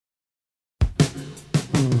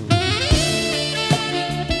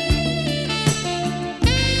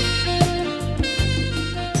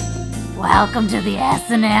Welcome to the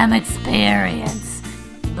S&M Experience.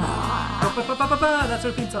 That's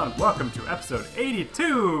our theme song. Welcome to episode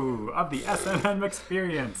 82 of the S&M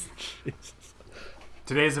Experience.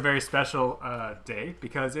 Today is a very special day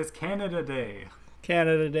because it's Canada Day.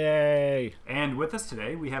 Canada Day. And with us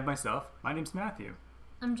today, we have myself. My name's Matthew.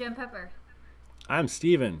 I'm Jen Pepper. I'm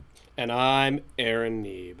Steven. And I'm Aaron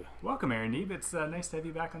Neeb. Welcome, Aaron Neeb. It's nice to have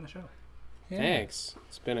you back on the show. Yeah. Thanks.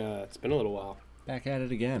 It's been a little while. Back at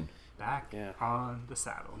it again. Back on the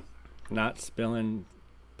saddle. Not spilling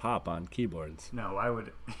pop on keyboards. No, I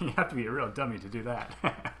would. You have to be a real dummy to do that.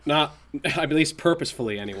 Not, at least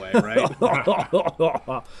purposefully anyway, right?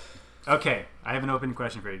 Okay, I have an open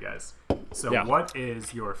question for you guys. So, What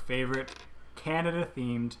is your favorite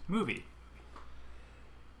Canada-themed movie?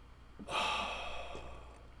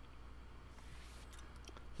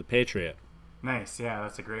 The Patriot. Nice, yeah,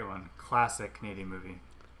 that's a great one. Classic Canadian movie.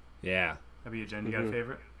 Yeah. How about you, Jen? You got a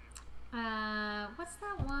favorite? What's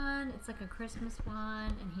that one? It's like a Christmas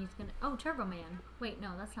one, and he's gonna... Oh, Turbo Man. Wait, no,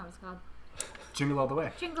 that's not what it's called. Jingle All the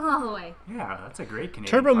Way. Jingle All the Way. Yeah, that's a great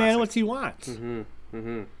Canadian Turbo classic. Man, what's he want? Neeb,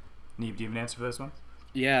 do you have an answer for this one?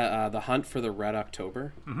 Yeah, The Hunt for the Red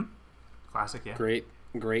October. Classic, yeah.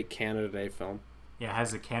 Great Canada Day film. Yeah, it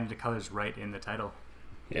has the Canada colors right in the title.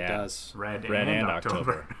 It does. Red and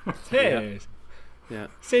October. Hey. Yeah.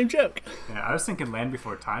 Same joke. Yeah, I was thinking Land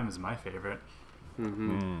Before Time is my favorite.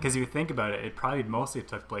 Because if you think about it, it probably mostly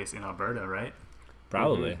took place in Alberta, right?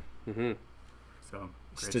 Probably. So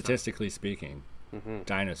Statistically speaking,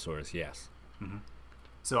 dinosaurs, yes.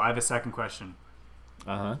 So I have a second question.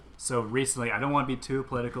 So recently, I don't want to be too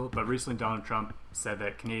political, but recently Donald Trump said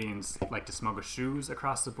that Canadians like to smuggle shoes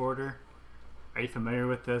across the border. Are you familiar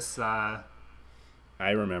with this? I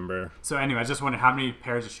remember. So anyway, I just wondered, how many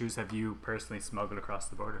pairs of shoes have you personally smuggled across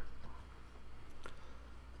the border?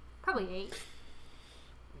 Probably 8.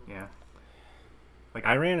 Yeah. Like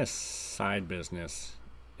I ran a side business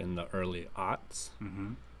in the early aughts,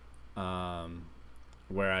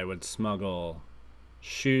 where I would smuggle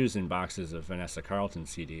shoes in boxes of Vanessa Carlton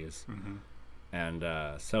CDs, and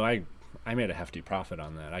so I made a hefty profit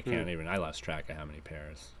on that. I can't even. I lost track of how many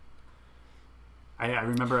pairs. I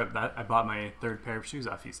remember that I bought my 3rd pair of shoes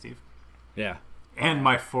off you, Steve. Yeah. And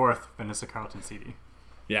my 4th Vanessa Carlton CD.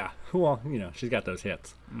 Yeah. Well, she's got those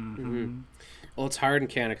hits. Well, it's hard in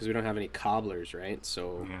Canada because we don't have any cobblers, right?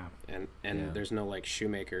 So and there's no like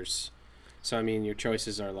shoemakers. So I mean, your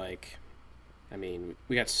choices are like,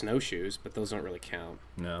 we got snowshoes, but those don't really count.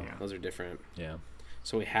 No. Yeah. Those are different. Yeah.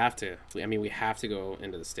 So we have to go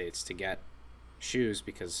into the States to get shoes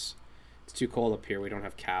because it's too cold up here. We don't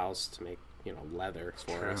have cows to make, leather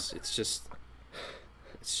for us. It's just,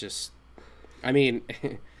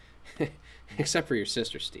 except for your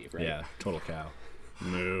sister, Steve, right? Yeah, total cow.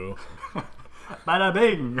 Moo. Bada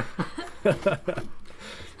bing!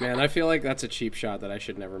 Man, I feel like that's a cheap shot that I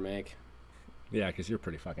should never make. Yeah, because you're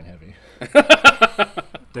pretty fucking heavy.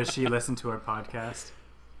 Does she listen to our podcast?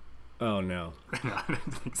 Oh, no. No, I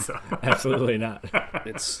don't think so. Absolutely not.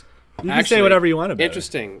 It's You can say whatever you want about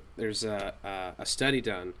interesting. There's a study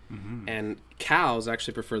done, and cows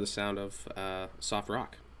actually prefer the sound of soft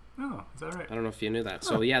rock. Oh, is that right? I don't know if you knew that.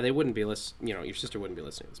 So yeah, they wouldn't be listening. Your sister wouldn't be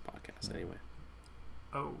listening to this podcast anyway.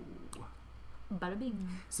 Oh. Bada bing.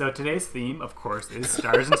 So today's theme, of course, is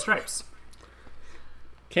Stars and Stripes.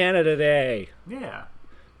 Canada Day. Yeah.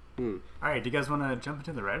 All right, do you guys want to jump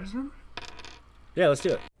into the writer's room? Yeah, let's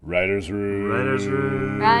do it. Writer's Room. Writer's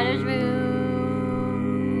room. Writer's Room.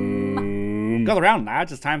 Go around,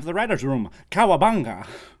 lads. It's time for the Writer's Room. Cowabunga.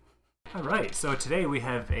 All right, so today we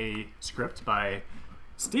have a script by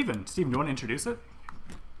Steven. Steven, do you want to introduce it?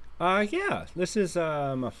 Yeah. This is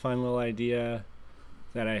a fun little idea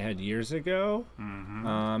that I had years ago, and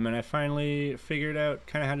I finally figured out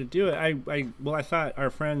kind of how to do it. I thought our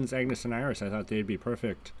friends Agnes and Iris, I thought they'd be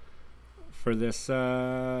perfect for this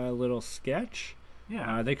little sketch.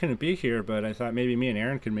 Yeah. They couldn't be here, but I thought maybe me and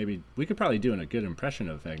Aaron we could probably do a good impression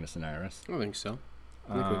of Agnes and Iris. I think so.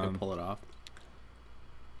 I think we can pull it off.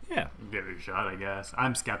 Yeah. Give it a shot, I guess.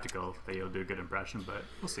 I'm skeptical that you'll do a good impression, but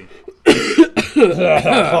we'll see.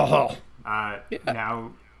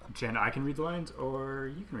 Now, Jen, I can read the lines,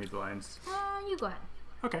 or you can read the lines. You go ahead.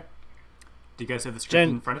 Okay. Do you guys have the script Jen-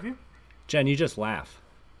 in front of you? Jen, you just laugh.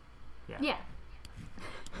 Yeah.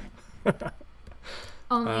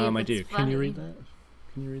 Only if I it's do. funny. Can you read that?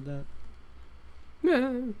 Can you read that?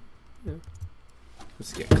 Yeah.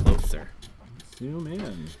 Let's get closer. Zoom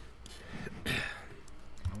in.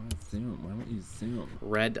 I want to zoom. Why don't you zoom?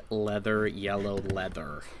 Red leather, yellow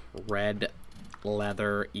leather. Red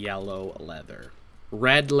leather, yellow leather.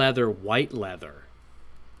 Red leather, white leather.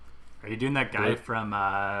 Are you doing that guy from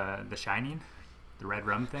The Shining? The red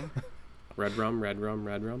rum thing? Red rum, red rum,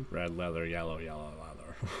 red rum. Red leather, yellow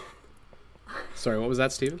leather. Sorry, what was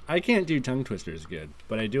that, Steven? I can't do tongue twisters good,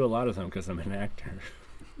 but I do a lot of them because I'm an actor.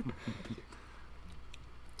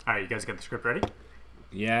 All right, you guys got the script ready?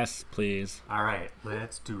 Yes, please. All right,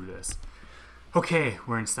 let's do this. Okay,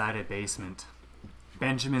 we're inside a basement.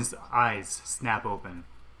 Benjamin's eyes snap open.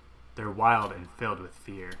 They're wild and filled with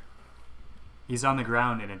fear. He's on the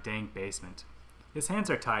ground in a dank basement. His hands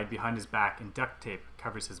are tied behind his back and duct tape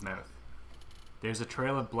covers his mouth. There's a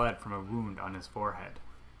trail of blood from a wound on his forehead.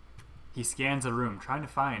 He scans the room, trying to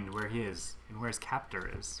find where he is and where his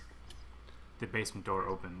captor is. The basement door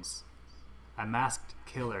opens. A masked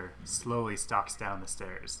killer slowly stalks down the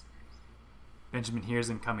stairs. Benjamin hears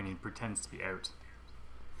him coming and pretends to be out.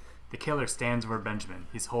 The killer stands over Benjamin.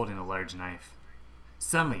 He's holding a large knife.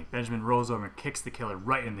 Suddenly, Benjamin rolls over and kicks the killer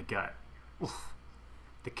right in the gut. Oof.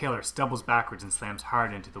 The killer stumbles backwards and slams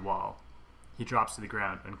hard into the wall. He drops to the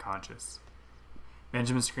ground, unconscious.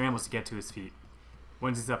 Benjamin scrambles to get to his feet.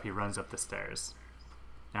 Once he's up, he runs up the stairs.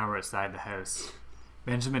 Now we're outside the house.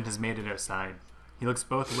 Benjamin has made it outside. He looks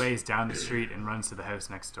both ways down the street and runs to the house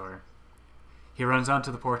next door. He runs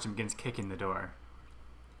onto the porch and begins kicking the door.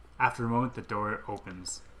 After a moment, the door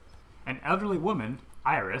opens. An elderly woman,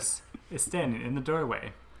 Iris, is standing in the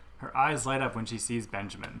doorway. Her eyes light up when she sees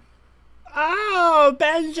Benjamin. Oh,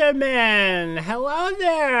 Benjamin! Hello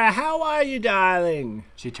there! How are you, darling?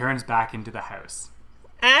 She turns back into the house.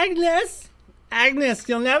 Agnes! Agnes,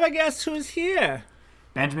 you'll never guess who's here.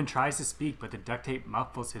 Benjamin tries to speak, but the duct tape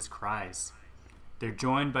muffles his cries. They're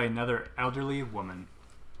joined by another elderly woman.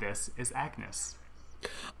 This is Agnes.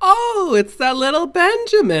 Oh, it's that little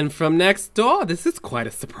Benjamin from next door. This is quite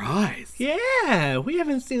a surprise. Yeah, we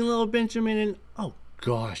haven't seen little Benjamin in... Oh,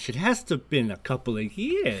 gosh, it has to have been a couple of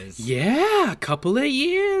years. Yeah, a couple of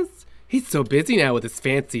years. He's so busy now with his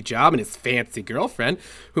fancy job and his fancy girlfriend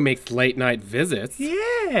who makes late-night visits.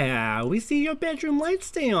 Yeah, we see your bedroom lights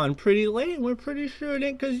stay on pretty late, and we're pretty sure it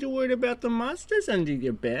ain't because you're worried about the monsters under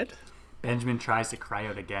your bed. Benjamin tries to cry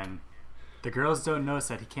out again. The girls don't notice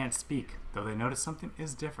that he can't speak, though they notice something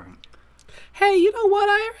is different. Hey, you know what,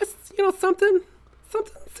 Iris? You know, something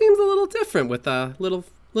seems a little different with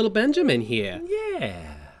little Benjamin here.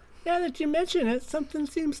 Yeah. Now that you mention it, something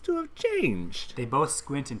seems to have changed. They both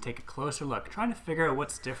squint and take a closer look, trying to figure out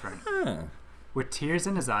what's different. With tears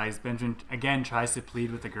in his eyes, Benjamin again tries to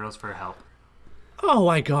plead with the girls for help. Oh,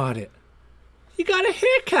 I got it. You got a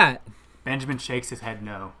haircut. Benjamin shakes his head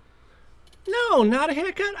no. No, not a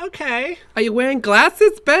haircut? Okay. Are you wearing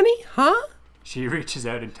glasses, Benny? Huh? She reaches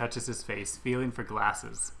out and touches his face, feeling for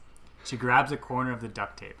glasses. She grabs a corner of the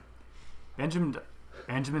duct tape.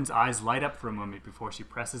 Benjamin's eyes light up for a moment before she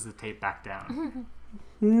presses the tape back down.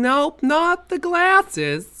 Nope, not the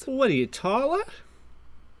glasses. What are you, taller?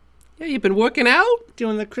 Yeah, you been working out?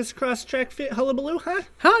 Doing the crisscross track fit hullabaloo, huh?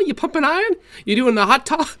 Huh? You pumping iron? You doing the hot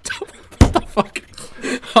what the fuck?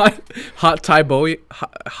 Hot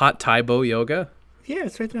Taibo yoga? Yeah,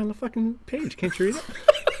 it's right there on the fucking page. Can't you read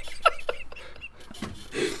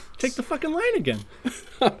it? Take the fucking line again.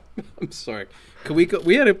 I'm sorry. Could we go?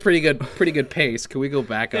 We had a pretty good pace. Could we go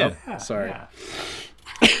back up? Yeah, Sorry. Yeah.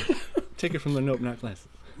 Take it from the nope, not glasses.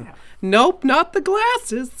 Yeah. Nope, not the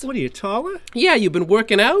glasses. What are you, taller? Yeah, you been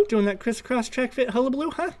working out? Doing that crisscross track fit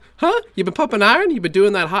hullabaloo, huh? Huh? You been pumping iron? You been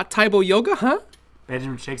doing that hot Taibo yoga, huh?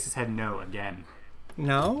 Benjamin shakes his head no again.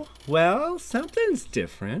 No? Well, something's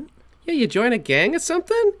different. Yeah, you join a gang or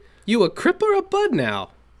something? You a crip or a bud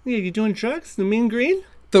now? Yeah, you doing drugs? The mean green?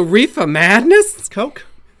 The Reefer Madness? Coke?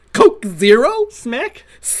 Coke Zero? Smack?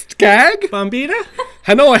 Skag? Bombita?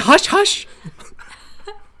 Hanoi Hush Hush?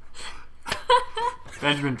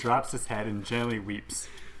 Benjamin drops his head and gently weeps.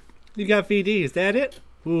 You got VD, is that it?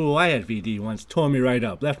 Ooh, I had VD once. Tore me right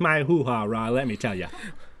up. Left my hoo-ha raw, let me tell ya.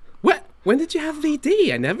 What? When did you have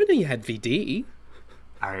VD? I never knew you had VD.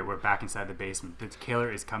 Alright, we're back inside the basement. The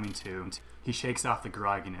killer is coming to. He shakes off the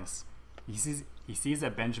grogginess. He sees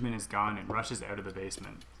that Benjamin is gone and rushes out of the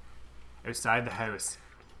basement. Outside the house,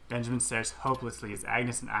 Benjamin stares hopelessly as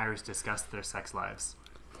Agnes and Iris discuss their sex lives.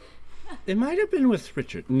 It might have been with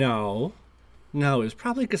Richard. No, it was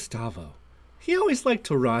probably Gustavo. He always liked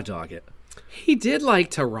to raw dog it. He did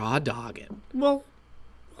like to raw dog it. Well,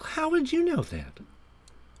 how would you know that?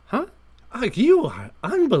 Huh? Oh, you are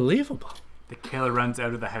unbelievable. The killer runs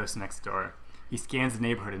out of the house next door. He scans the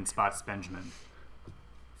neighborhood and spots Benjamin.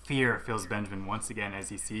 Fear fills Benjamin once again as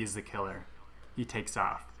he sees the killer. He takes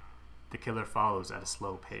off. The killer follows at a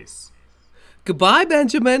slow pace. Goodbye,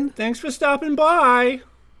 Benjamin. Thanks for stopping by.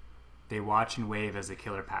 They watch and wave as the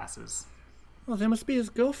killer passes. Well, that must be his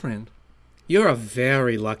girlfriend. You're a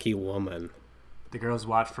very lucky woman. The girls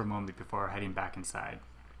watch for a moment before heading back inside.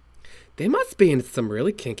 They must be into some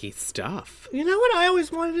really kinky stuff. You know what I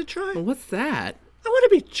always wanted to try? What's that? I want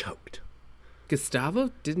to be choked.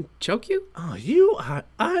 Gustavo didn't choke you? Oh, you are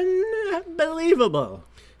unbelievable.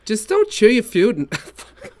 Just don't chew your food and...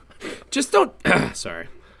 Just don't... Sorry.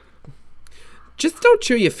 Just don't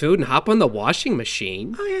chew your food and hop on the washing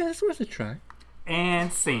machine. Oh, yeah, that's worth a try.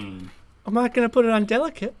 And scene. I'm not going to put it on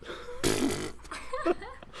delicate.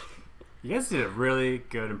 You guys did a really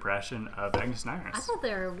good impression of Agnes and Iris. I thought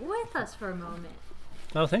they were with us for a moment.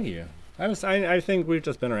 Oh, thank you. I think we've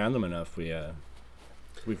just been around them enough.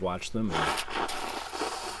 We've watched them and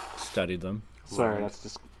studied them. Sorry, that's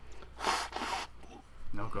just...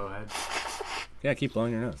 No, go ahead. Yeah, keep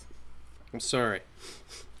blowing your nose. I'm sorry.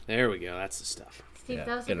 There we go. That's the stuff. Steve, Yeah,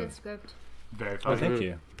 that was a get good him. script. Very Oh, funny. thank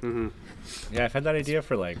you. Mm-hmm. Yeah, I've had that idea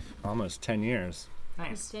for like almost 10 years.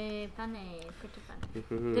 Nice. Pretty funny. Pretty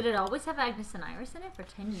funny. Did it always have Agnes and Iris in it for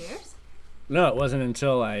 10 years? No, it wasn't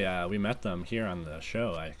until we met them here on the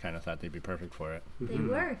show. I kind of thought they'd be perfect for it. They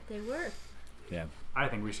were. They were. Yeah, I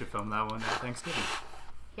think we should film that one at Thanksgiving.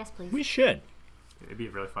 Yes, please. we should. It'd be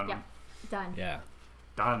a really fun Yeah. one. Done. Yeah.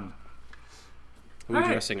 Done. Are we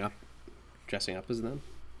Alright. dressing up? Dressing up as them?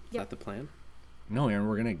 Is Yep. that the plan? No, Aaron,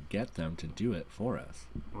 we're gonna get them to do it for us.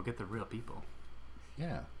 We'll get the real people.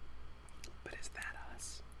 Yeah. But is that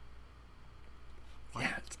us?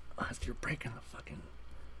 Yeah, it's us. You're breaking the fucking.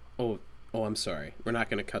 Oh, I'm sorry. We're not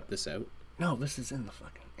going to cut this out. No, this is in the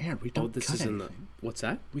fucking. Aaron, we don't. This cut is in the... anything. What's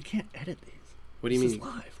that? We can't edit these. What do you This mean? is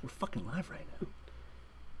live. We're fucking live right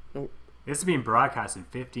now. This is being broadcast in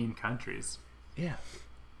 15 countries. Yeah,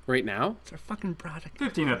 Right now? it's our fucking product.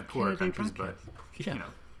 15 of the poorer Canada countries, but, broadcast. Yeah. you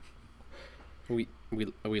know.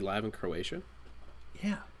 Are we live in Croatia?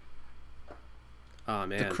 Yeah. Oh, The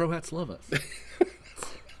man. Croats love us.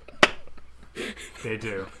 They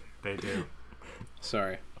do. They do.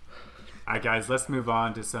 Sorry. All right, guys, let's move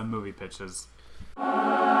on to some movie pitches.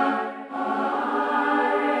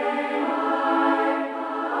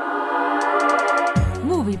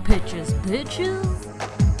 Movie pitches,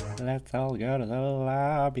 bitches. Let's all go to the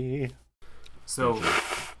lobby. So,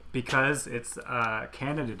 because it's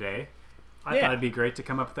Canada Day, I Yeah. thought it'd be great to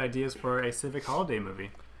come up with ideas for a civic holiday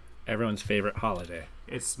movie. Everyone's favorite holiday.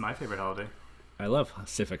 It's my favorite holiday. I love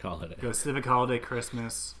civic holiday. Go civic holiday,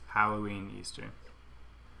 Christmas, Halloween, Easter.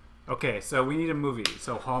 Okay, so we need a movie.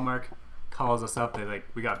 So Hallmark calls us up. They're like,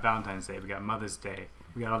 we got Valentine's Day, we got Mother's Day,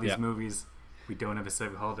 we got all these Yeah. movies. We don't have a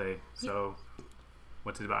civic holiday. So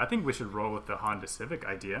what's it about? I think we should roll with the Honda Civic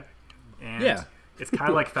idea. And Yeah. it's kind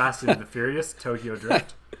of like Fast and the Furious, Tokyo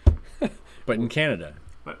Drift. But in Canada,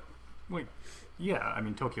 But wait, yeah, I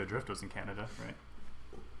mean Tokyo Drift was in Canada, right?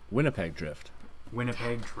 Winnipeg drift.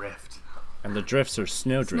 Winnipeg Drift. And the drifts are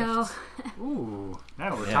snow No. drifts. Ooh,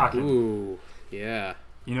 now we're Yeah. talking. Ooh, yeah.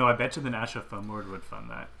 You know, I bet you the National Film Board would fund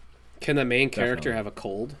that. Can the main character Definitely. have a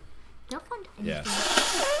cold? They'll fund Yeah.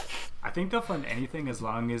 anything. I think they'll fund anything as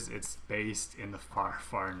long as it's based in the far,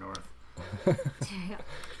 far north. Yeah.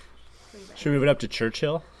 Should we move it up to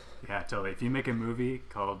Churchill? Yeah, totally. If you make a movie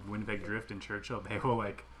called Winnipeg Drift in Churchill, they will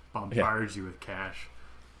like bombard you with cash.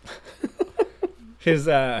 His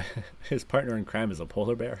partner in crime is a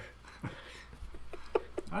polar bear.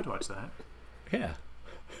 I'd watch that. Yeah.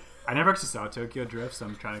 I never actually saw Tokyo Drift, so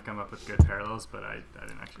I'm trying to come up with good parallels, but I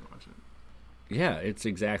didn't actually watch it. Yeah, it's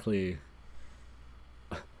exactly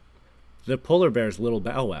the polar bear's Little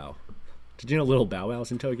Bow Wow. Did you know Little Bow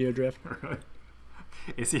Wow's in Tokyo Drift? Really?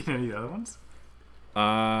 Is he in any of the other ones?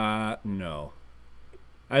 No.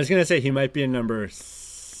 I was gonna say he might be in number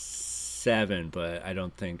 7, but I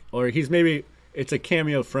don't think. Or he's maybe. It's a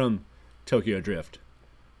cameo from Tokyo Drift,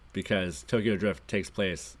 because Tokyo Drift takes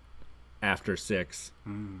place after 6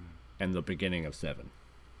 and the beginning of 7.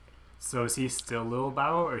 So is he still Little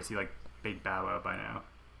Bow Wow, or is he like Big Bow Wow by now?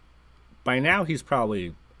 By now, he's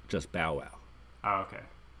probably just Bow Wow. Oh, okay.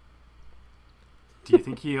 Do you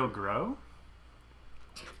think he'll grow?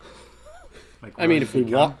 Like, I mean, will if he we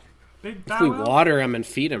become Big Bow If we Wow? water him and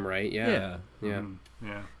feed him right, yeah. Yeah.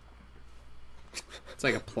 Yeah. It's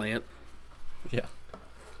like a plant. Yeah.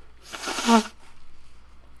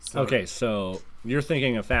 So, Okay, so you're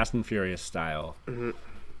thinking a Fast and Furious style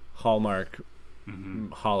Hallmark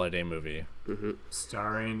holiday movie,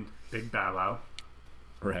 starring Big Bow Wow.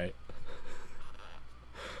 right?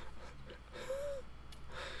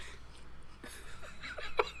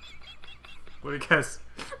 What do you guys?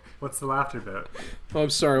 What's the laughter about? Oh, I'm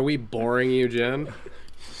sorry. Are we boring you, Jen?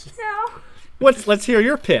 No. Let's hear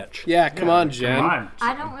your pitch. Yeah, come Yeah, on, Jen. Come on.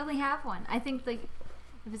 I don't really have one. I think like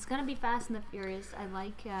if it's gonna be Fast and the Furious, I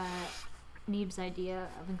like Neeb's idea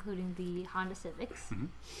of including the Honda Civics. Mm-hmm.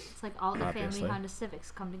 It's like all the Obviously. family Honda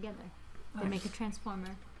Civics come together. They make a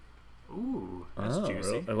Transformer. Ooh, that's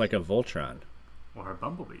juicy. Or like a Voltron. Or a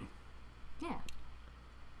Bumblebee. Yeah.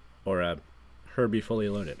 Or a Herbie Fully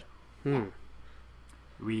Loaded.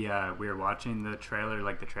 We were watching the trailer,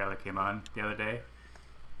 like the trailer came on the other day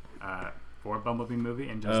for a Bumblebee movie,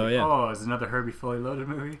 and just it's another Herbie Fully Loaded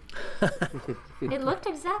movie. It looked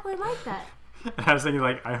exactly like that. And I was thinking,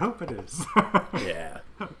 like, I hope it is. Yeah.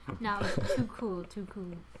 No, too cool, too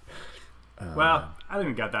cool. Well, I think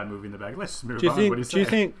we got that movie in the bag. Let's just move Do you on. think? What do you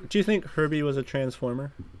say? Do you think Herbie was a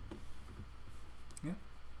Transformer? Yeah,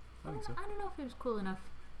 I think so. I don't know if it was cool enough.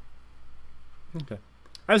 Okay.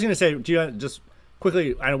 I was gonna say, do you just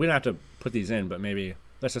quickly? We don't have to put these in, but maybe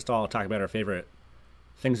let's just all talk about our favorite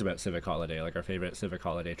things about Civic Holiday, like our favorite Civic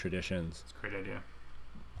Holiday traditions. It's a great idea.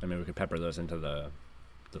 And maybe we could pepper those into the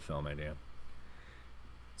film idea.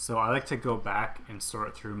 So I like to go back and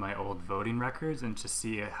sort through my old voting records and just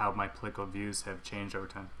see how my political views have changed over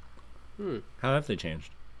time. How have they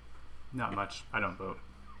changed? Not much. I don't vote.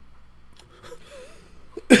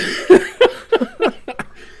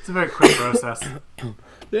 It's a very quick process.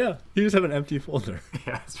 Yeah, you just have an empty folder.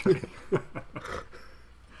 Yeah, that's right.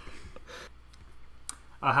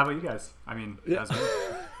 How about you guys? I mean,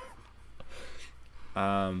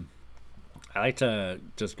 I like to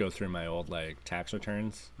just go through my old like tax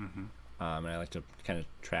returns, Mm-hmm. And I like to kind of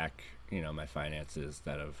track, my finances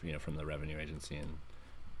that of from the revenue agency,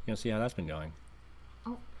 and see how that's been going.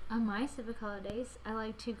 Oh, on my Civic Holidays, I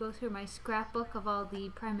like to go through my scrapbook of all the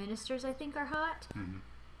prime ministers I think are hot.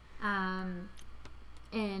 Mm-hmm.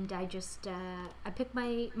 And I just I pick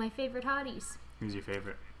my favorite hotties. Who's your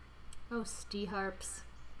favorite? Oh, Harps.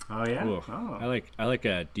 Oh yeah. Ooh, Oh. I like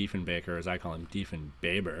Diefenbaker, as I call him,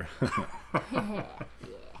 Diefenbaber.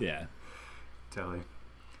 Yeah, Totally.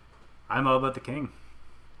 I'm all about the king.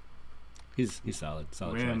 he's solid.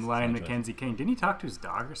 William choice, Lyon solid choice. Mackenzie King. Didn't he talk to his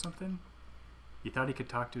dog or something? You thought he could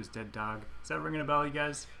talk to his dead dog? Is that ringing a bell, you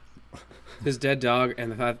guys? His dead dog,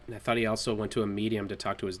 and I thought he also went to a medium to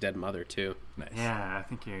talk to his dead mother too. Nice. Yeah, I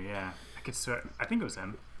think yeah. I think it was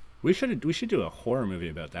him. We should do a horror movie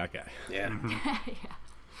about that guy. Yeah. Yeah.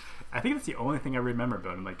 I think that's the only thing I remember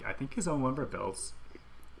about him. Like, I think his own number bills.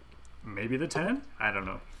 Maybe the 10? I don't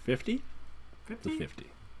know. 50? 50? The 50.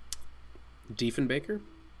 Diefenbaker?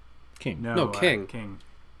 King. No, King. King.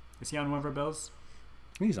 Is he on one of our bills?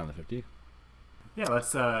 He's on the 50. Yeah,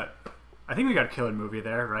 let's I think we got a killer movie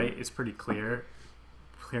there, right? It's pretty clear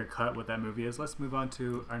cut what that movie is. Let's move on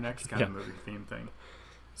to our next kind of movie theme thing.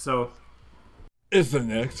 So It's the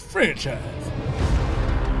next franchise.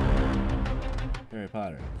 Harry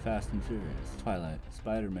Potter, Fast and Furious, Twilight,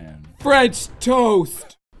 Spider-Man. French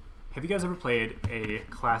toast! have you guys ever played a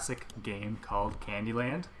classic game called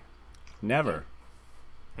Candyland? Never.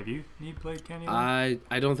 Have you played Candyland?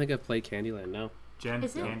 I don't think I've played Candyland, no. Jen,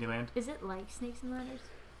 Is it? Candyland? Is it like Snakes and Ladders?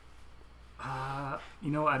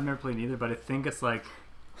 I've never played either, but I think it's like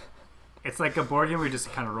a board game where you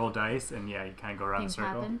just kind of roll dice and you kind of go around Things the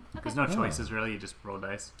circle. happen. Okay. There's no choices really, you just roll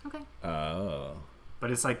dice. Okay. Oh.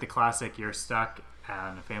 But it's like the classic, you're stuck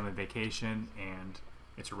on a family vacation and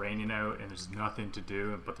it's raining out and there's nothing to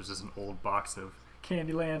do, but there's just an old box of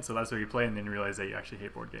Candyland, so that's what you play, and then you realize that you actually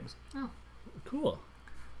hate board games. Oh. Cool.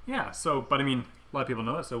 Yeah, so, but I mean, a lot of people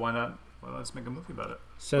know it, so why not? Well, let's make a movie about it.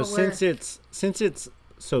 So Well, since it's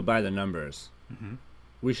so by the numbers, Mm-hmm.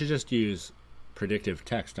 we should just use predictive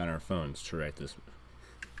text on our phones to write this Do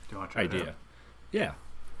you want to try idea. that? Yeah.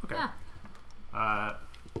 Okay. Yeah.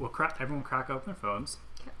 Everyone crack open their phones.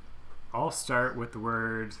 Okay. I'll start with the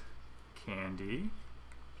word candy.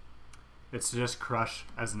 It's just crush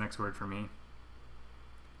as the next word for me.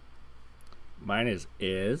 Mine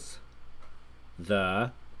is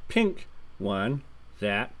the pink one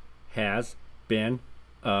that has been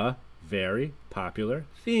a very popular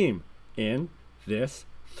theme in this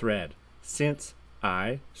thread since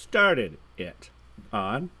I started it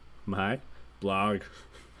on my blog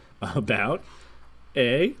about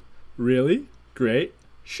a really great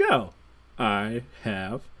show. I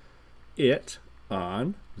have it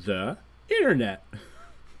on the internet,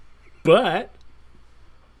 but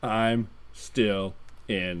I'm still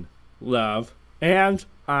in love and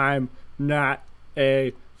I'm not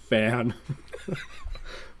a fan.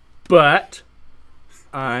 But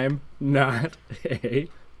I'm not a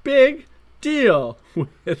big deal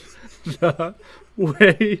with the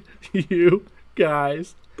way you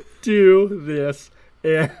guys do this,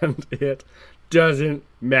 and it doesn't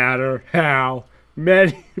matter how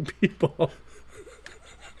many people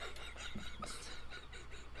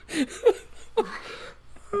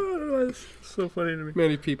So funny to me.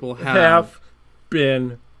 Many people Have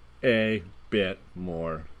been a bit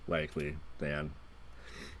more likely than.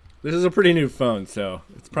 This is a pretty new phone, so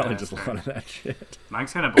it's probably just a lot of that shit.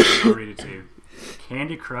 Mine's kind of boring. I'll read it to you.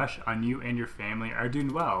 Candy Crush on you and your family are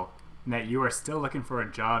doing well, and that you are still looking for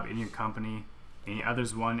a job in your company, and the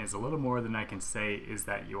other's one is a little more than I can say is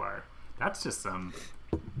that you are. That's just some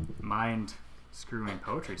mind-screwing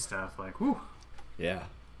poetry stuff. Like, whew. Yeah.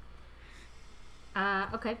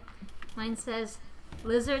 Okay. Mine says,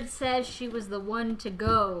 Lizard says she was the one to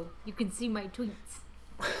go. You can see my tweets.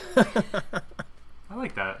 I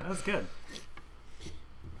like that. That was good.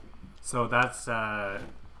 So that's, I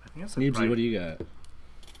think that's Neebsy, what do you got?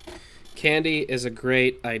 Candy is a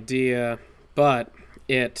great idea, but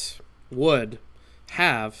it would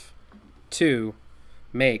have to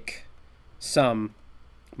make some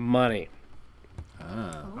money. We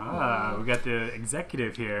got the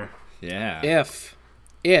executive here. Yeah. If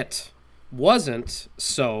it wasn't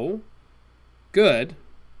so good,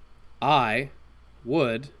 I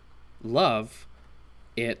would love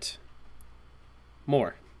it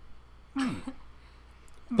more.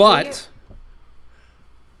 But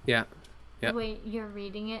yeah. The way you're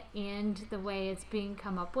reading it and the way it's being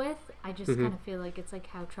come up with, I just kind of feel like it's like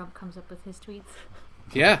how Trump comes up with his tweets.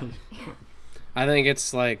 Yeah. I think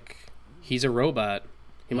it's like he's a robot.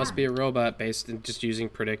 He must be a robot based in just using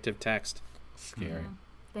predictive text. Scary. Yeah.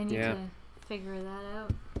 They need to figure that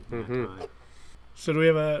out. Totally. So do we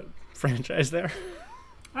have a franchise there?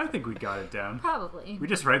 I think we got it down. Probably. We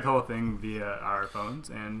just write the whole thing via our phones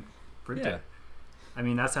and print it. I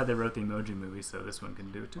mean, that's how they wrote the Emoji Movie, so this one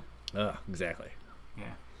can do it too. Exactly. Yeah.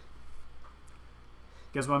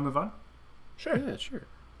 You guys want to move on? Sure. Yeah, sure.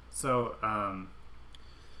 So,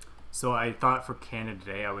 so I thought for Canada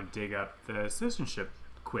today, I would dig up the citizenship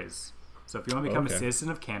quiz. So if you want to become a citizen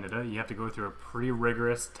of Canada, you have to go through a pretty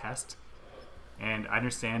rigorous test. And I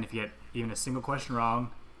understand if you get even a single question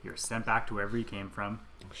wrong, you're sent back to wherever you came from.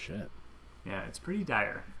 Oh, shit. Yeah, it's pretty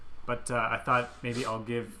dire. But I thought maybe I'll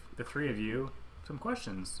give the three of you some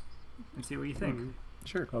questions and see what you think.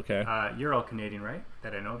 Sure. Okay. You're all Canadian, right?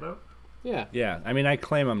 That I know about? Yeah. Yeah. I mean, I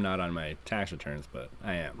claim I'm not on my tax returns, but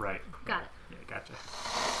I am. Right. Got it. Yeah, gotcha.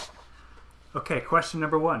 Okay, question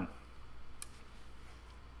number 1.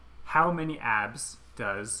 How many abs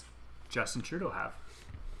does Justin Trudeau have?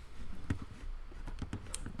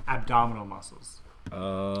 Abdominal muscles.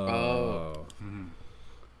 Oh.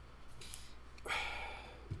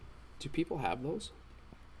 Do people have those?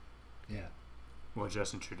 Yeah. Well,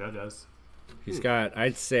 Justin Trudeau does. He's got,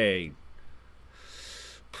 I'd say,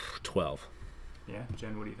 12. Yeah,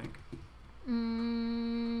 Jen, what do you think?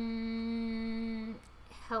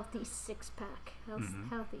 Healthy six-pack.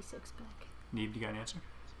 Healthy six-pack. Need you got an answer?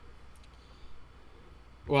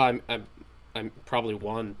 Well, I'm probably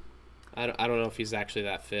one. I don't know if he's actually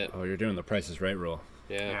that fit. Oh, you're doing the Price is Right rule.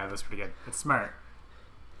 Yeah, that's pretty good. It's smart.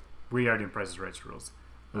 We are doing Price is Right rules.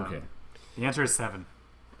 Okay. The answer is 7.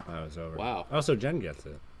 I was over. Wow. Oh, so Jen gets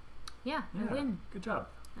it. Yeah, Yeah, I win. good job.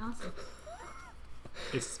 Awesome.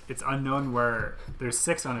 It's unknown where there's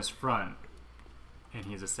 6 on his front, and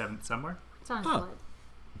he's a 7th somewhere. It's on his Huh. blood.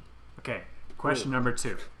 Okay, question number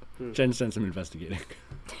 2. Jen's done some investigating.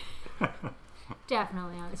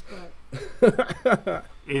 Definitely on his blood.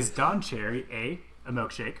 Is Don Cherry a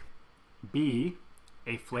milkshake, B,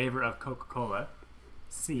 a flavor of Coca-Cola,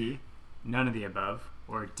 C, none of the above,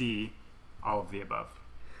 or D, all of the above?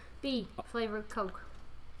 B, flavored Coke.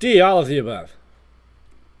 D, all of the above.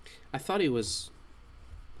 I thought he was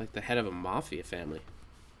like the head of a mafia family.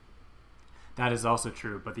 That is also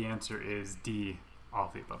true, but the answer is D, all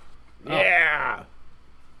of the above. Yeah.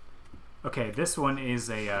 Okay, this one is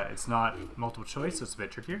it's not multiple choice, so it's a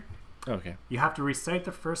bit trickier. Okay. You have to recite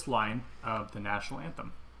the first line of the national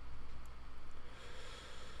anthem.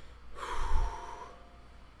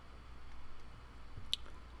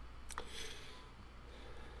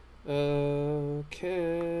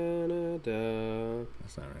 Canada.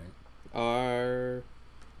 That's not right. Our.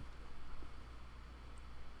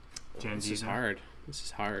 Jen, This do you is know? hard. This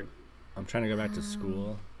is hard. I'm trying to go back to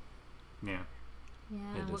school. Yeah. Yeah,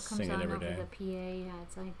 Yeah, what just comes sing it on every over day. the PA? Yeah,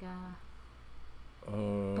 it's like,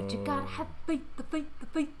 Oh. but you gotta have faith, the faith, the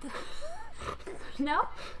faith. No?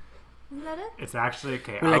 Is that it? It's actually,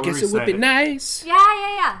 okay, Well, I will guess it would recite be nice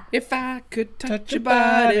Yeah. if I could touch your your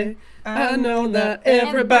body. body. I know not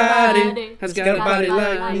everybody Everybody has has got a got body a body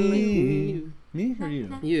like like me. Me or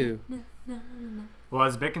you? You. Well, I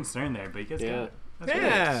was a bit concerned there, but you guys Yeah. got it. That's good.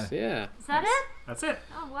 Yeah. Yeah. Is that it? That's it.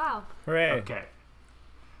 Oh, wow. Hooray. Okay.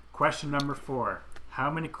 Question number 4.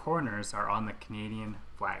 How many corners are on the Canadian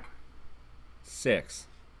flag? 6.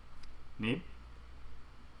 Need?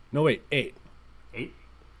 No, wait. 8. 8.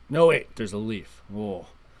 No, wait. There's a leaf. Whoa.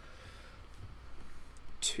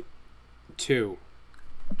 2.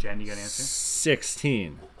 Jen, you got an answer?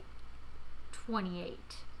 16. 28.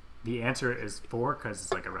 The answer is 4 because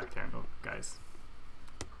it's like a rectangle, guys.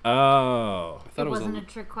 Oh. I thought It it was wasn't a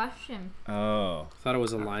trick question. Oh. I thought it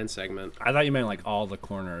was a line segment. I thought you meant like all the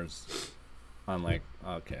corners on like,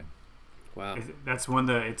 okay. Wow. That's one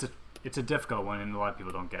that it's a difficult one, and a lot of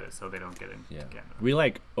people don't get it, so they don't get it. Yeah. Canada. We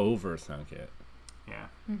like overthunk it. Yeah.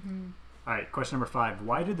 Mm-hmm. All right, question number 5.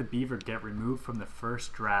 Why did the beaver get removed from the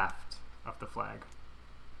first draft of the flag?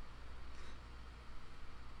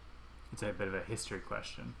 It's a bit of a history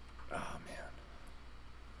question. Oh, man.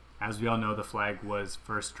 As we all know, the flag was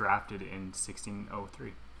first drafted in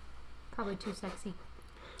 1603. Probably too sexy.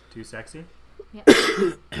 Too sexy? Yeah.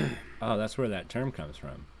 Oh, that's where that term comes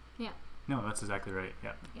from. Yeah. No, that's exactly right.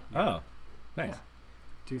 Yeah. Oh, nice. Yeah.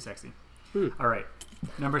 Too sexy. All right.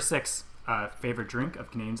 Number 6. Favorite drink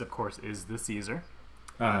of Canadians, of course, is the Caesar.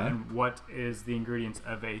 And what is the ingredients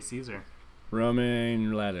of a Caesar?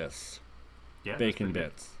 Romaine lettuce. Yeah, Bacon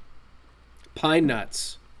bits. Pine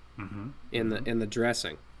nuts Mm-hmm. in the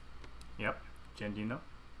dressing. Yep. Jen, do you know?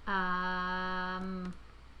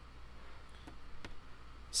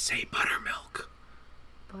 Say buttermilk.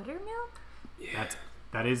 Buttermilk? Yeah.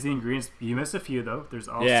 That is the ingredients. You missed a few though. There's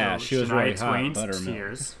also Yeah, she was Shania really hot, Twain's buttermilk.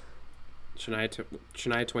 Tears.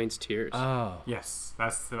 Shania Twain's Tears. Oh. Yes,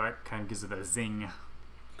 that's the kind of gives it the zing,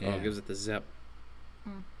 Oh, it gives it the zip.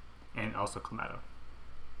 and also clamato.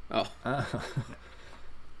 Oh.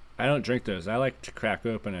 I don't drink those. I like to crack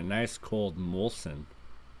open a nice cold Molson.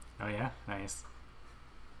 Oh yeah, nice.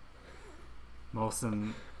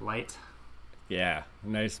 Molson Light. Yeah,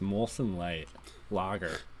 nice Molson Light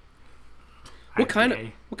lager. What kind of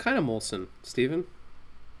IPA. Molson, Steven?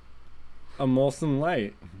 A Molson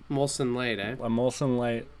Light. Molson Light, eh? A Molson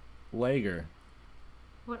Light lager.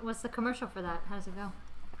 What's the commercial for that? How does it go?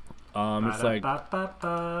 It's like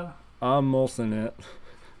Ba-da-ba-ba-ba. I'm Molson it.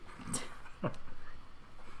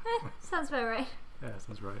 Sounds about right. Yeah,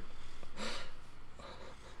 sounds right.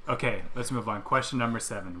 Okay, let's move on. Question number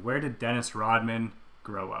 7. Where did Dennis Rodman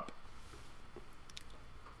grow up?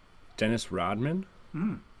 Dennis Rodman?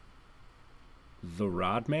 The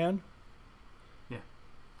Rodman? Yeah,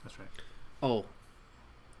 that's right. Oh.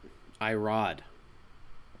 Rod.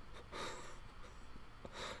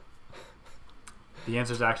 The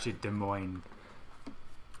answer is actually Des Moines.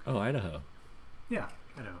 Oh, Idaho. Yeah,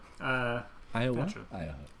 I know. Iowa? Gotcha.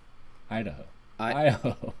 Idaho. I-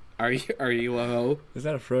 Idaho. Are you a hoe? Is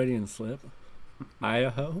that a Freudian slip?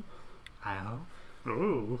 Idaho? Idaho?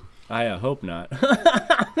 Ooh. I hope not.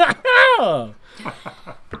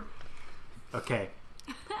 Okay.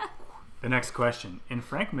 The next question. In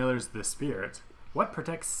Frank Miller's The Spirit, what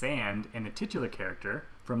protects Sand and the titular character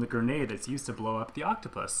from the grenade that's used to blow up the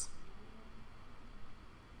octopus?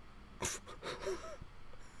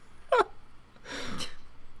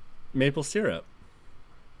 Maple syrup.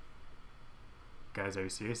 Guys, are you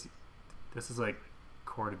serious? This is like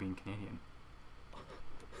core to being Canadian.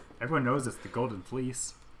 Everyone knows it's the Golden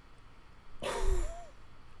Fleece.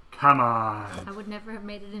 Come on. I would never have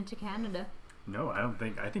made it into Canada. No, I don't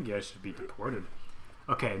think. I think you guys should be deported.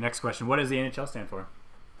 Okay, next question. What does the NHL stand for?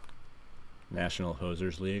 National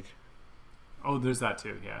Hosers League. Oh, there's that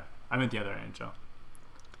too. Yeah, I meant the other NHL.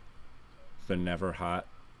 The Never Hot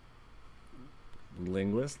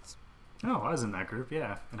Linguists. No, I was in that group.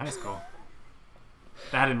 Yeah, in high school.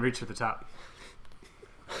 That didn't reach to the top.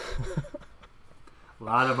 A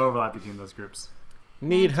lot of overlap between those groups.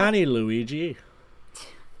 Need honey, Luigi.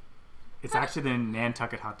 It's actually the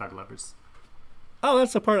Nantucket Hot Dog Lovers. Oh,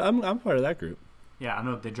 that's a part. I'm part of that group. Yeah, I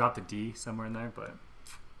know they dropped a D somewhere in there, but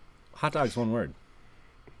Hot dog's one word.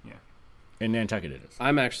 yeah. In Nantucket it is.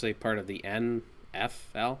 I'm actually part of the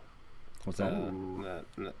NFL. What's that?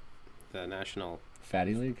 The National...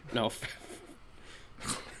 Fatty League? No.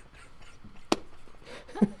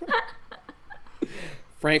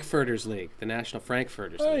 Frankfurters League. The National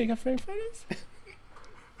Frankfurters Oh, League. you got Frankfurters?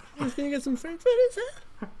 You gonna get some Frankfurters,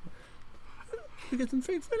 huh? You get some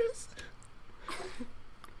Frankfurters? Hey,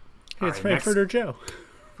 it's Alright, Frankfurter Joe.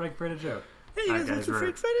 Frankfurter Joe. Hey, you Alright, guys want guys, some we're-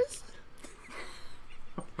 Frankfurters?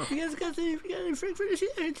 You guys got any Frankfurters here?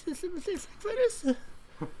 It's just some Frankfurters.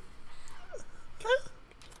 Huh?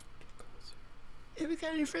 Have we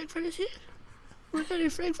got any Frankfurters here? We got any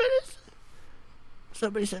Frankfurters?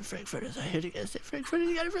 Somebody said Frankfurters. I heard you guys say Frankfurters.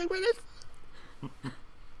 You got any Frankfurters?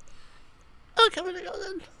 Oh, come on, go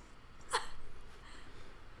then.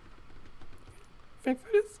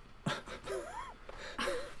 Frankfurters?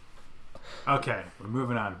 Okay, we're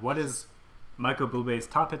moving on. What is Michael Bublé's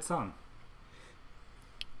top hit song?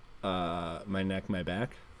 I My neck, my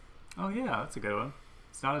back. Oh yeah, that's a good one.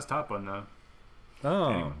 It's not his top one though. Oh.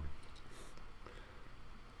 Anyway.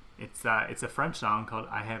 It's a French song called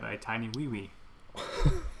 "I Have a Tiny Wee Wee."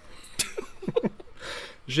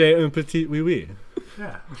 J'ai un petit oui oui.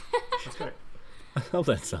 Yeah, that's right. I love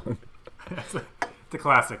that song. It's a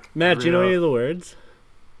classic. Matt, do you know any of the words?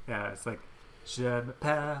 Yeah, it's like Je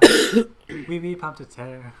m'appelle oui oui pomme de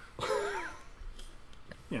terre.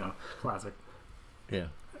 You know, classic. Yeah.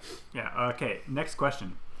 Yeah. Okay. Next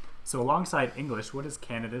question. So, alongside English, what is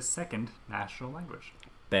Canada's second national language?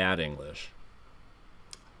 Bad English.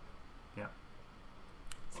 Yeah.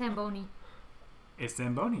 Zamboni. It's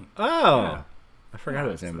Zamboni. Oh. Yeah. I forgot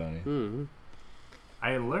it was Zamboni. Mm-hmm.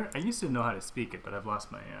 I used to know how to speak it, but I've lost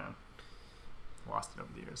lost it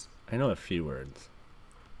over the years. I know a few words.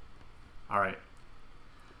 All right.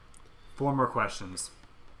 4 more questions.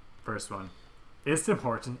 First one. Is Tim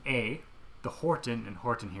Horton A, the Horton in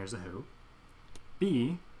Horton Hears a Who?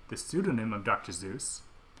 B, the pseudonym of Dr. Seuss?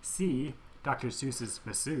 C, Dr. Seuss's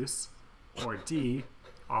masseuse? Or D,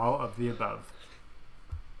 all of the above?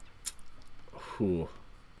 Ooh.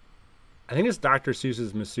 I think it's Dr.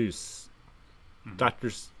 Seuss's masseuse. Mm-hmm. Dr.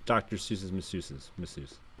 Seuss's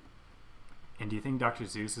masseuse. And do you think Dr.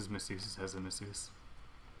 Seuss's masseuse has a masseuse?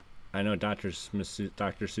 I know Dr.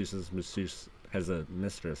 Seuss's masseuse has a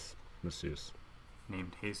mistress masseuse.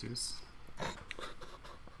 Named Jesus?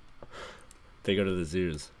 They go to the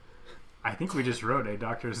zoos. I think we just wrote a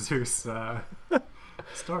Dr. Seuss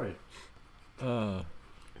story.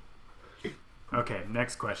 Okay,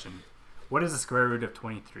 next question. What is the square root of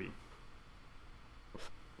 23?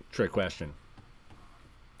 Trick question.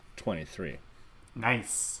 23.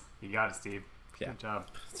 Nice. You got it, Steve. Yeah. Good job.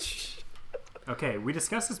 Okay, we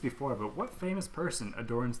discussed this before, but what famous person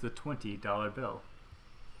adorns the $20 bill?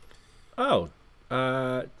 Oh,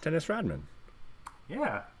 Dennis Rodman.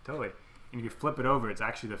 Yeah, totally. And if you flip it over, it's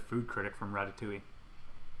actually the food critic from Ratatouille.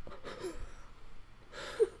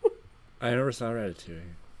 I never saw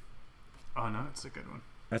Ratatouille. Oh no, it's a good one.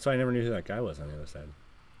 That's why I never knew who that guy was on the other side.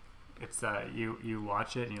 It's you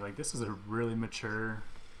watch it and you're like, this is a really mature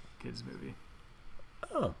kids movie.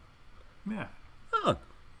 Oh. Yeah. Oh.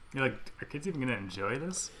 You're like, are kids even gonna enjoy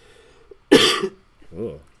this?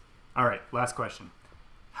 Ooh. All right, last question.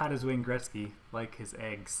 How does Wayne Gretzky like his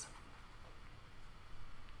eggs?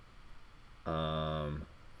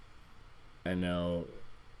 I know.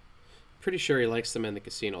 Pretty sure he likes them in the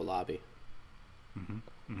casino lobby.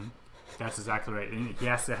 That's exactly right. And he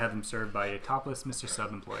has to have them served by a topless Mr.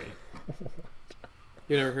 Sub employee.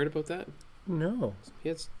 You never heard about that? No. He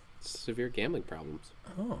has severe gambling problems.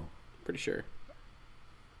 Oh. Pretty sure.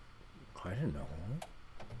 I didn't know.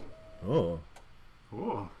 Oh.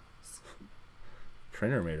 Ooh.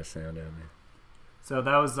 Printer made a sound at me. So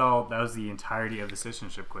that was all. That was the entirety of the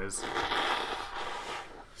citizenship quiz.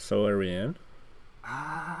 So are we in?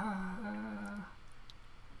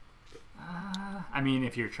 I mean,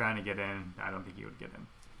 if you're trying to get in, I don't think you would get in.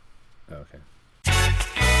 Okay.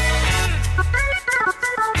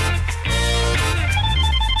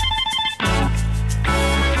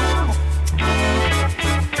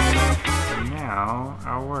 And now,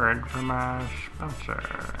 a word from our sponsor.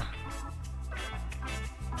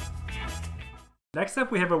 Next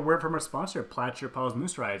up, we have a word from our sponsor, Plaid Shirt Paul's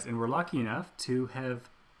Moose Rides, and we're lucky enough to have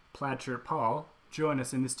Plaid Shirt Paul join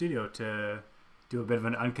us in the studio to do a bit of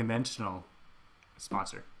an unconventional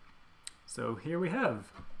sponsor. So here we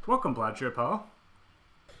have, welcome, Plaid Shirt Paul.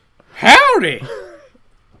 Howdy!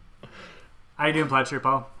 How you doing, Plaid Shirt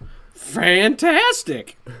Paul?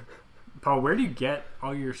 Fantastic! Paul, where do you get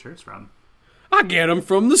all your shirts from? I get them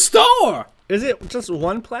from the store. Is it just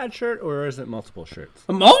one plaid shirt or is it multiple shirts?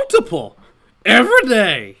 Multiple. Every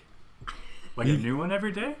day. Like a new one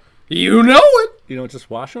every day? You know it. You don't just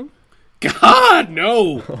wash them? God,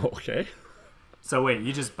 no. Okay. So wait,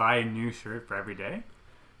 you just buy a new shirt for every day?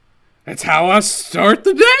 That's how I start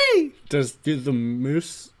the day. Do the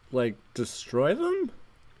moose, destroy them?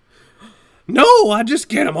 No, I just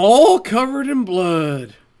get them all covered in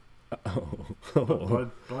blood.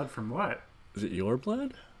 Oh. Blood from what? Is it your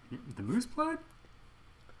blood? The moose blood?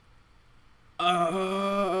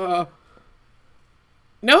 No.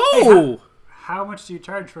 Hey, how much do you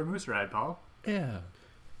charge for a moose ride, Paul? Yeah.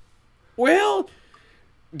 Well,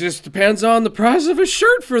 just depends on the price of a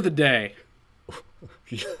shirt for the day.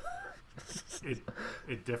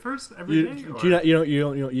 It differs every day. You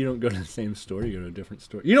don't go to the same store. You go to a different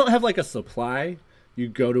store. You don't have a supply. You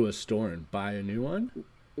go to a store and buy a new one.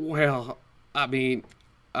 Well, I mean,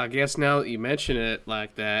 I guess now that you mention it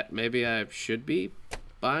like that, maybe I should be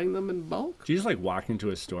buying them in bulk. Do you just walk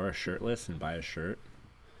into a store shirtless and buy a shirt?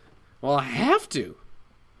 Well, I have to.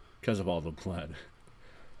 because of all the blood.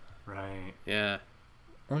 Right. Yeah.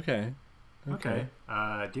 Okay. Okay.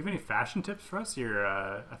 Do you have any fashion tips for us? You're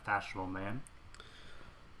a fashionable man.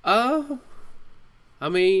 I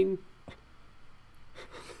mean,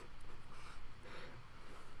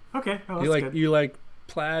 Okay. Oh, that's good. You like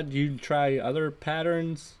plaid? You try other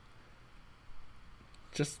patterns?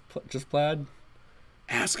 Just plaid?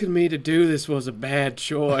 asking me to do this was a bad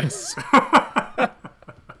choice. I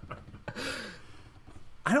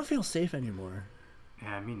don't feel safe anymore.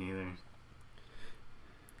 Yeah, me neither.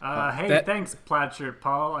 Oh, Hey, that- thanks, plaid shirt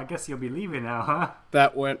Paul. I guess you'll be leaving now, huh?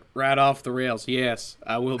 That went right off the rails. Yes,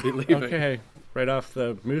 I will be leaving. Okay, right off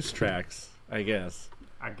the moose tracks, I guess.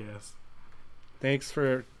 I guess. Thanks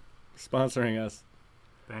for sponsoring us.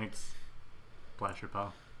 Thanks, plaid shirt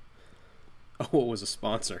Paul. Oh, it was a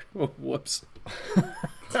sponsor. Oh, whoops.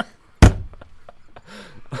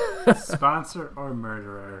 Sponsor or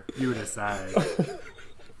murderer, you decide.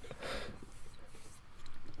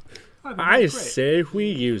 Oh, I that's great. say we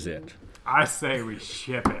use it. I say we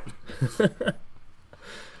ship it.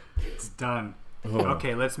 It's done. Oh.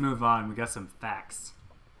 Okay, let's move on. We got some facts.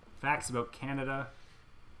 Facts about Canada.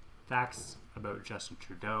 Facts about Justin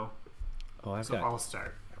Trudeau. Oh, So I'll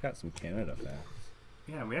start. I've got some Canada facts.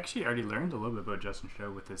 Yeah, we actually already learned a little bit about Justin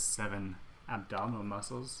Trudeau with his 7 abdominal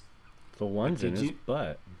muscles. The ones in Did his you-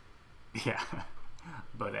 butt. Yeah,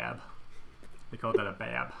 butt ab. They call that a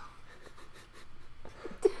bab.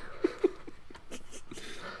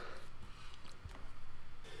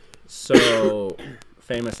 So,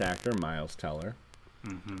 famous actor Miles Teller.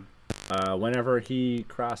 Mm-hmm. Whenever he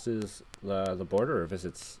crosses the border or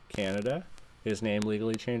visits Canada, his name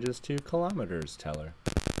legally changes to Kilometres Teller.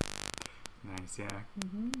 Nice, yeah.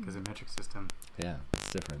 Because of metric system. Yeah,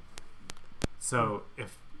 it's different. So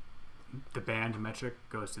if the band metric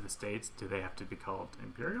goes to the States, do they have to be called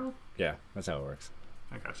Imperial? Yeah, that's how it works.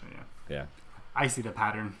 I gotcha, yeah. Yeah. I see the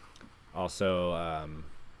pattern. Also,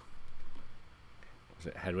 was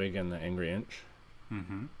it Hedwig and the Angry Inch?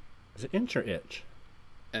 Mm-hmm. Is it Inch or Itch?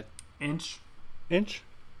 Inch. Inch?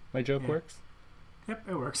 My joke Yeah. works? Yep,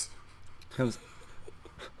 it works. 'Cause-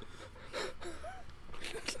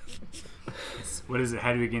 What is it?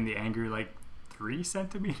 Hedwig in the Angry, like 3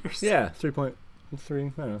 centimeters? yeah, 3.3,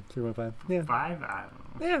 I don't know, 3.5. Yeah. 5? I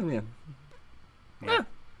don't know. Yeah.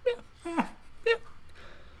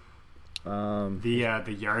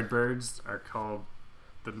 The yard birds are called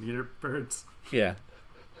the meter birds. Yeah.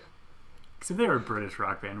 Except they were a British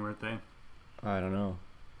rock band, weren't they? I don't know.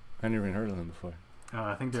 I never even heard of them before.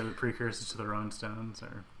 I think they're the precursors to the Rolling Stones,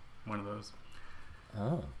 or one of those.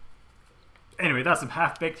 Oh. Anyway, that's some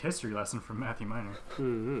half-baked history lesson from Matthew Miner.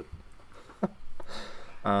 Mm-hmm.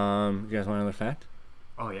 You guys want another fact?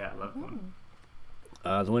 Oh yeah, I love one.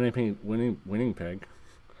 The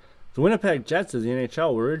Winnipeg Jets of the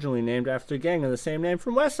NHL were originally named after a gang of the same name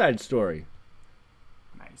from West Side Story.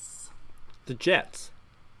 Nice. The Jets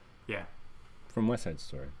Yeah. from West Side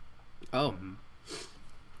Story. Oh, Mhm.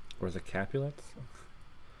 Or the Capulets?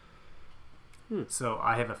 So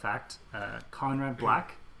I have a fact. Conrad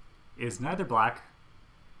Black is neither black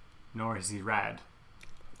nor is he rad.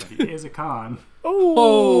 But he is a con.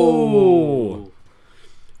 Oh!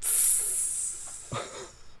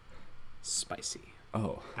 spicy.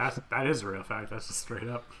 Oh. That is a real fact. That's just straight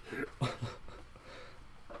up.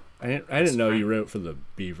 I didn't know you wrote for the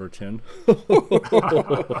Beaverton.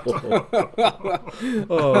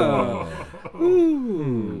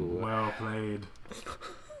 Well played.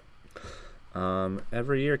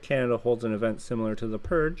 Every year, Canada holds an event similar to the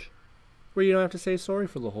Purge, where you don't have to say sorry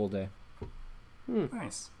for the whole day.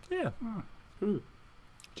 Nice. Yeah. Do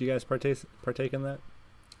you guys partake in that?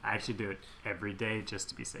 I actually do it every day just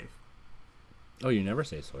to be safe. Oh, you never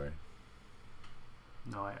say sorry.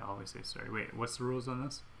 No, I always say sorry. Wait, what's the rules on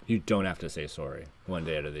this? You don't have to say sorry one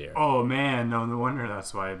day out of the year. Oh man, no wonder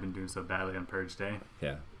that's why I've been doing so badly on Purge Day.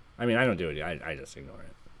 Yeah. I mean, I don't do it. I just ignore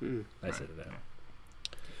it. Mm. I sit it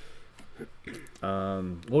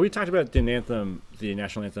out. Well, we talked about the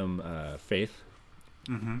national anthem, "Faith"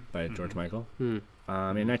 Mm-hmm. by George Michael. Mm.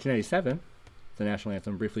 In 1997, the national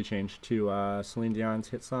anthem briefly changed to Celine Dion's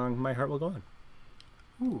hit song "My Heart Will Go On."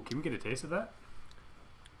 Ooh, can we get a taste of that?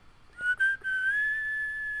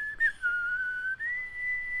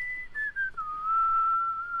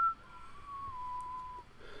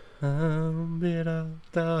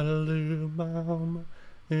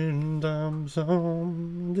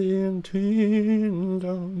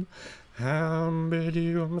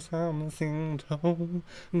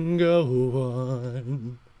 Go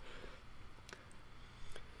on.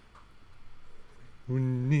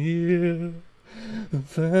 Near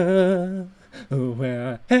the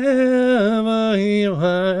Wherever you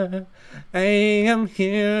are, I am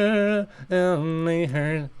here, and my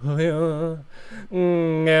heart will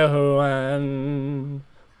go on.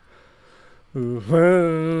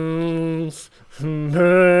 Once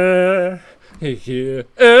more, you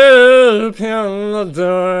open the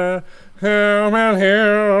door, I'm out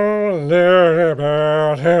here, learn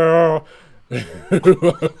about how.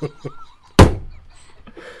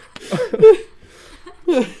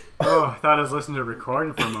 Oh, I thought I was listening to a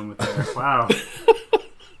recording for a moment there. Wow.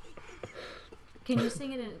 Can you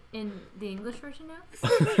sing it in the English version now?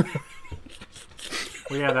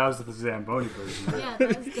 Well, yeah, that was the Zamboni version. Right? Yeah,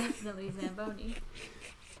 that was definitely Zamboni.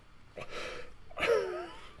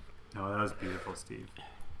 No, that was beautiful, Steve.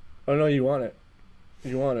 Oh no, you want it.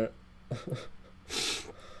 You want it.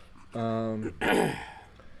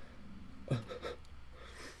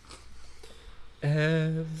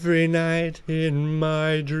 Every night in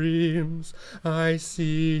my dreams I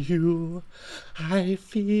see you, I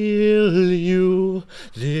feel you.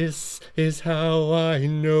 This is how I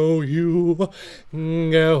know you.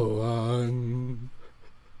 Go on.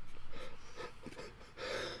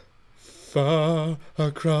 Far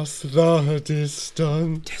across the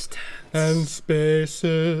distance and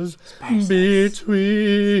spaces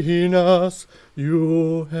between us,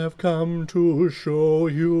 you have come to show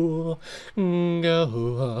you. Go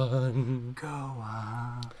on. Go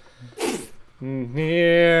on.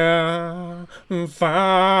 Near,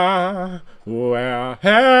 far, wherever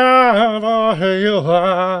you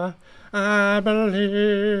are, I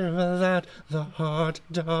believe that the heart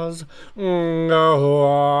does go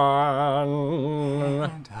on.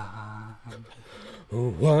 And on.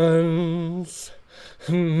 Once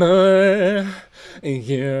more,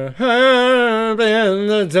 you open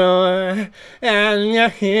the door, and you're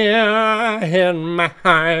here in my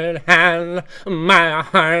heart, and my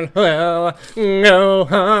heart will go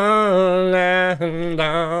on and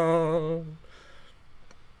on.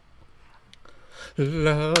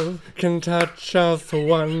 Love can touch us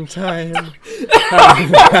one time,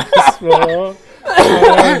 and last for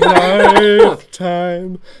a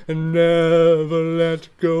lifetime, and never let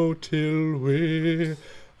go till we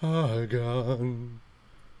are gone.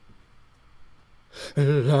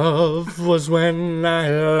 Love was when I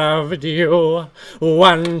loved you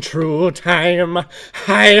one true time.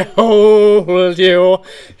 I hold you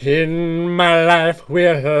in my life,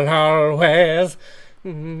 will always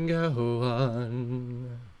go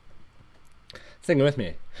on. Sing it with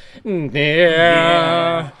me.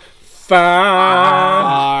 Near,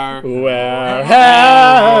 far, wherever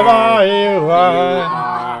you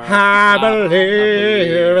are, I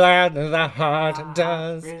believe that the heart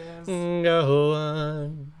does go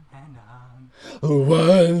on.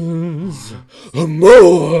 Once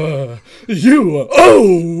more, you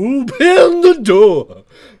open the door,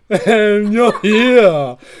 and you're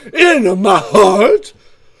here in my heart,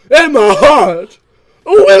 and my heart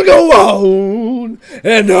will go on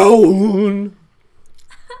and on.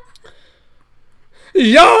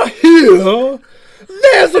 You're here,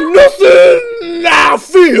 there's nothing I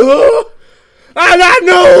feel, and I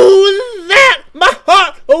know that my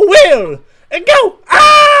heart will go on.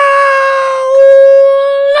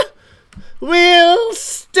 We'll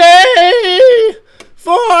stay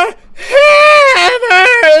forever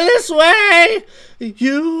this way.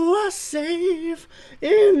 You are safe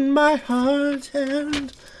in my heart,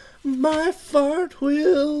 and my fart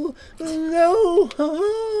will go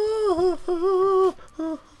on.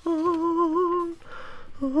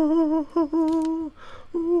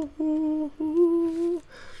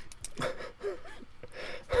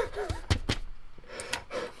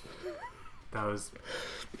 That was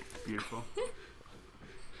beautiful.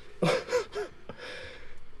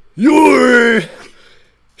 You're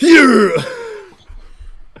here.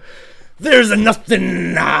 There's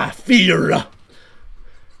nothing I fear.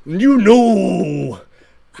 You know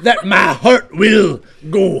that my heart will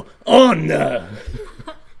go on. There's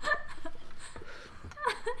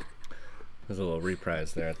a little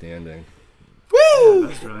reprise there at the ending. Woo!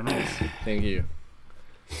 That's really nice. Thank you.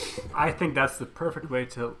 I think that's the perfect way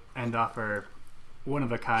to end off our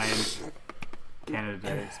one-of-a-kind Canada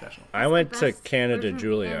Day special. I went to Best Canada version of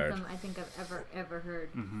Juilliard. Anthem I think I've ever heard.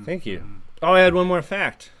 Thank you. Oh, I had one more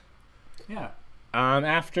fact. Yeah.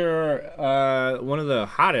 After one of the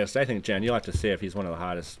hottest, I think, Jen, you'll have to say if he's one of the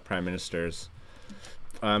hottest prime ministers.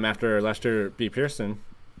 After Lester B. Pearson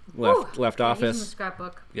left Yeah, he's in the office.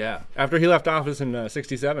 scrapbook. Yeah. After he left office in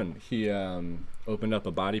 '67, he opened up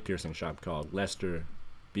a body piercing shop called Lester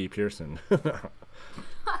B. Pearson.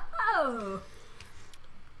 Oh,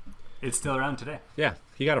 It's still around today. Yeah,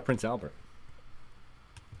 he got a Prince Albert.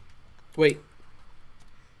 Wait.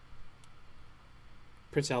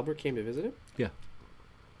 Prince Albert came to visit him? Yeah.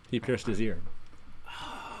 He pierced his ear.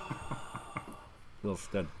 Little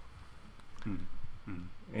stud.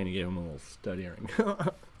 And he gave him a little stud earring.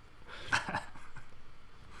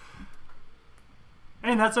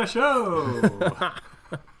 And that's our show.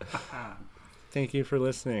 Thank you for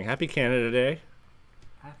listening. Happy Canada Day.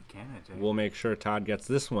 Happy Canada Day. We'll make sure Todd gets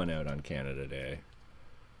this one out on Canada Day.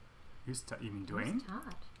 You mean Dwayne? Who's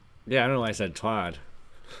Todd? Yeah, I don't know why I said Todd.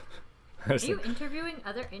 Are you interviewing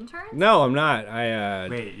other interns? No, I'm not.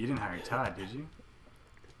 Wait, you didn't hire Todd, did you?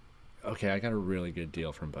 Okay, I got a really good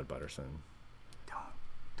deal from Bud Butterson.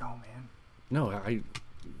 Don't, man. No,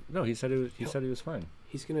 he said he said he was fine.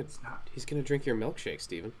 He's gonna drink your milkshake,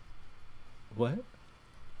 Steven. What?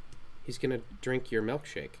 He's gonna drink your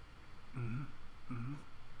milkshake. Are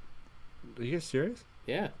you guys serious?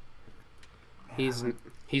 Yeah. He's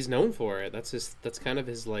known for it. That's kind of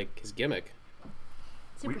his gimmick.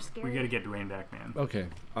 Super scary. We gotta get Dwayne back, man. Okay.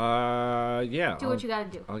 Yeah. Do what you gotta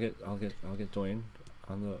do. I'll get Dwayne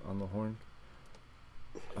on the horn.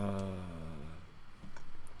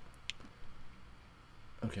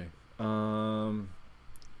 Okay.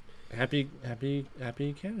 Happy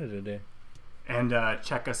Canada Day. And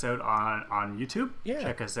check us out on YouTube. Yeah.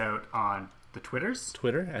 Check us out on the Twitters.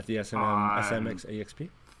 Twitter at the SNM SMXEXP.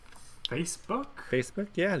 Facebook.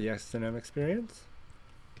 Yeah, the SNM Experience.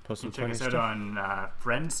 Post some Check funny us out stuff. on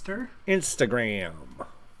Friendster. Instagram.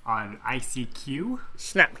 On ICQ.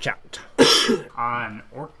 Snapchat. On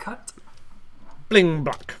Orkut. Bling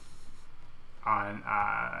Block. On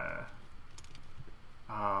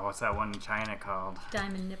what's that one in China called?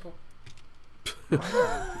 Diamond nipple. That's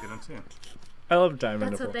a good one too. I love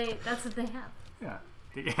Diamond That's Nipple. what they have. Yeah.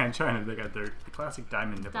 Yeah, in China they got the classic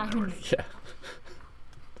diamond nipple Diamond network. Yeah.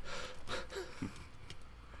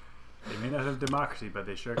 They may not have democracy, but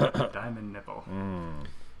they sure got the diamond nipple.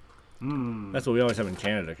 That's what we always have in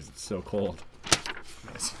Canada because it's so cold.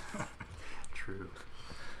 Yes. True.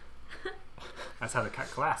 That's how they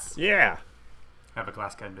cut glass. Yeah. Have a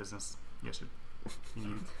glass cutting business. You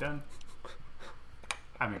need it done.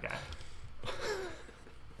 I'm a guy.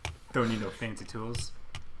 Don't need no fancy tools.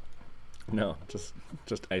 No, just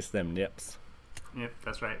ice them nips. Yep,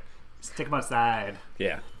 that's right. Stick them outside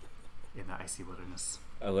Yeah. in the icy wilderness.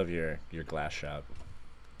 I love your glass shop.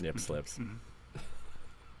 Nip slips. Gonna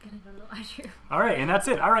go to the washroom. All right, and that's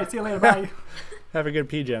it. All right, see you later. Bye. Have a good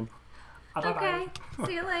PGen. Okay.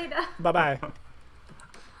 See you later. Bye-bye.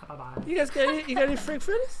 Bye-bye. You guys got any freak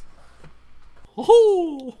footies?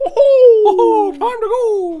 Oh, oh, time to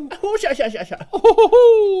go. Oh, sha.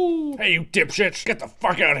 Hey, you dipshits, get the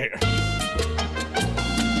fuck out of here.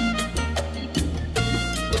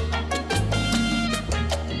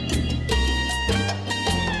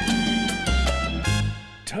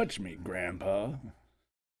 Touch me, Grandpa.